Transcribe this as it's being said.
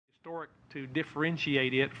historic to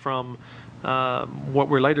differentiate it from what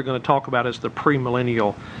we're later going to talk about as the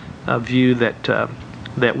premillennial view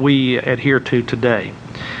that we adhere to today.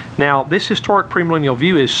 Now, this historic premillennial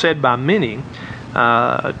view is said by many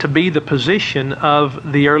to be the position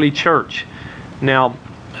of the early church. Now,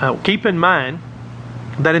 keep in mind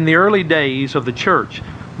that in the early days of the church,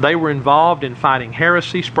 they were involved in fighting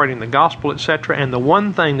heresy, spreading the gospel, etc. And the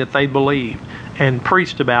one thing that they believed and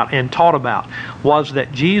preached about and taught about was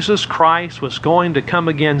that Jesus Christ was going to come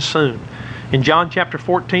again soon. In John chapter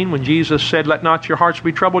 14, when Jesus said, "Let not your hearts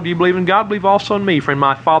be troubled, you believe in God, believe also in me. For in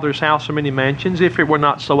my Father's house are many mansions. If it were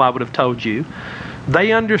not so, I would have told you."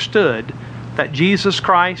 They understood that Jesus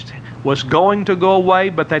Christ was going to go away,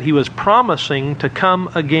 but that He was promising to come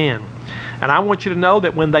again. And I want you to know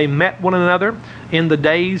that when they met one another in the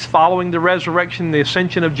days following the resurrection and the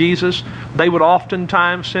ascension of Jesus, they would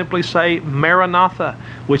oftentimes simply say, "Maranatha,"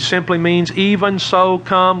 which simply means, "Even so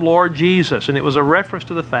come, Lord Jesus." And it was a reference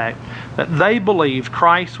to the fact that they believed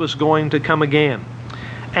Christ was going to come again.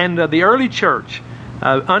 And the early church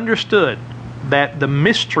understood that the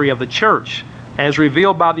mystery of the church, as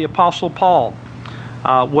revealed by the Apostle Paul,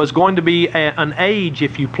 was going to be an age,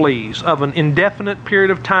 if you please, of an indefinite period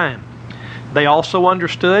of time. They also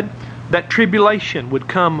understood that tribulation would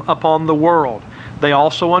come upon the world. They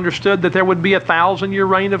also understood that there would be a 1,000-year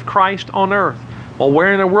reign of Christ on earth. Well,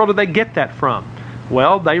 where in the world did they get that from?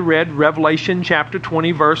 Well, they read Revelation chapter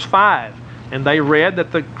 20, verse 5. And they read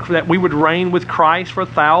that we would reign with Christ for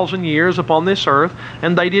 1,000 years upon this earth.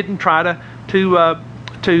 And they didn't try to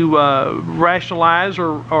rationalize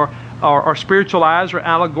or spiritualize or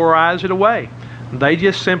allegorize it away. They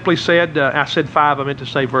just simply said, I said 5, I meant to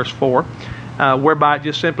say verse 4, whereby it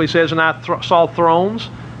just simply says, "And I saw thrones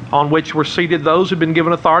on which were seated those who had been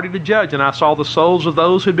given authority to judge. And I saw the souls of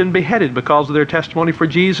those who had been beheaded because of their testimony for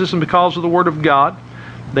Jesus and because of the word of God.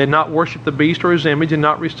 They had not worshipped the beast or his image and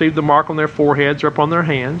not received the mark on their foreheads or upon their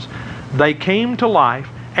hands. They came to life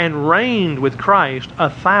and reigned with Christ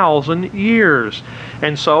 1,000 years.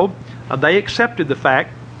 And so they accepted the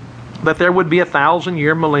fact that there would be a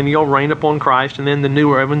 1,000-year millennial reign upon Christ, and then the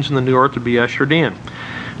new heavens and the new earth would be ushered in.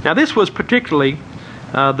 Now, this was particularly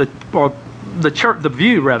the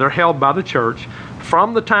view held by the church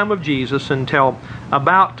from the time of Jesus until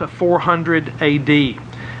about 400 A.D.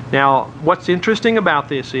 Now, what's interesting about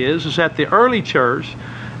this is that the early church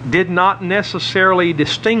did not necessarily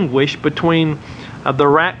distinguish between the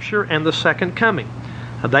rapture and the second coming.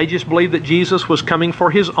 They just believed that Jesus was coming for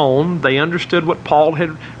His own. They understood what Paul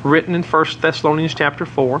had written in 1 Thessalonians chapter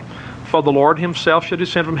 4. "For the Lord Himself shall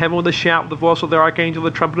descend from heaven with a shout, with the voice of the archangel,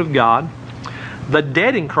 the trumpet of God. The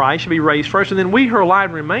dead in Christ shall be raised first, and then we who are alive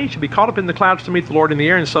and remain shall be caught up in the clouds to meet the Lord in the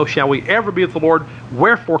air, and so shall we ever be with the Lord.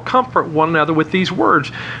 Wherefore comfort one another with these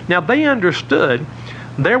words." Now they understood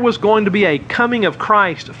there was going to be a coming of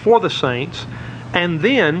Christ for the saints, and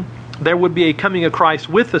then there would be a coming of Christ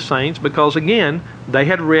with the saints, because again, they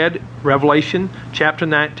had read Revelation chapter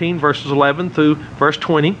 19, verses 11 through verse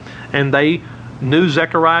 20, and they knew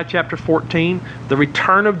Zechariah chapter 14, the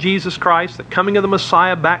return of Jesus Christ, the coming of the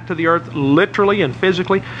Messiah back to the earth, literally and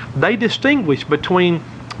physically. They distinguished between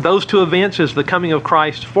those two events as the coming of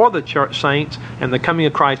Christ for the church saints and the coming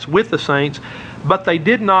of Christ with the saints, but they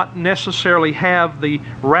did not necessarily have the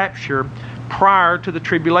rapture prior to the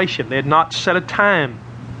tribulation. They had not set a time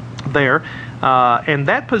there, and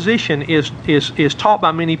that position is taught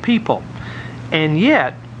by many people. And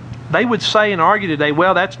yet, they would say and argue today,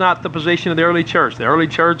 well, that's not the position of the early church. The early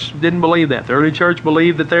church didn't believe that. The early church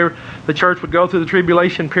believed that the church would go through the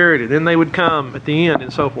tribulation period, and then they would come at the end,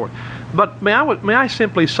 and so forth. But may I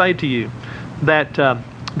simply say to you that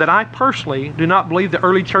I personally do not believe the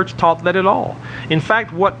early church taught that at all. In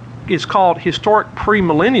fact, what is called historic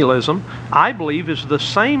premillennialism, I believe, is the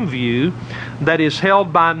same view that is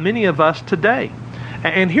held by many of us today.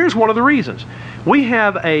 And here's one of the reasons. We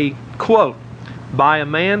have a quote by a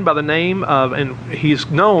man by the name of, and he's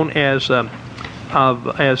known as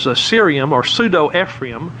a Syrian or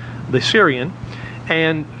Pseudo-Ephraim, the Syrian,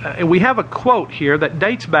 and we have a quote here that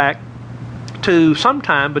dates back to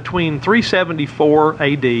sometime between 374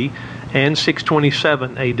 A.D. and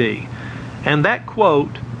 627 A.D. And that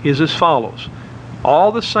quote is as follows: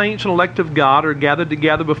 "All the saints and elect of God are gathered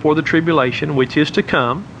together before the tribulation which is to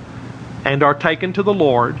come, and are taken to the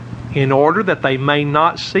Lord, in order that they may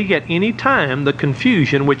not see at any time the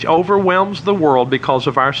confusion which overwhelms the world because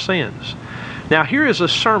of our sins." Now, here is a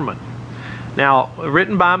sermon. Now,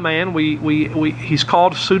 written by a man, he's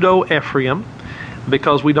called Pseudo-Ephraim,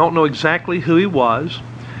 because we don't know exactly who he was.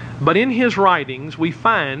 But in his writings, we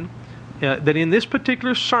find that in this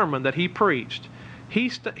particular sermon that he preached, he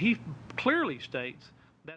clearly states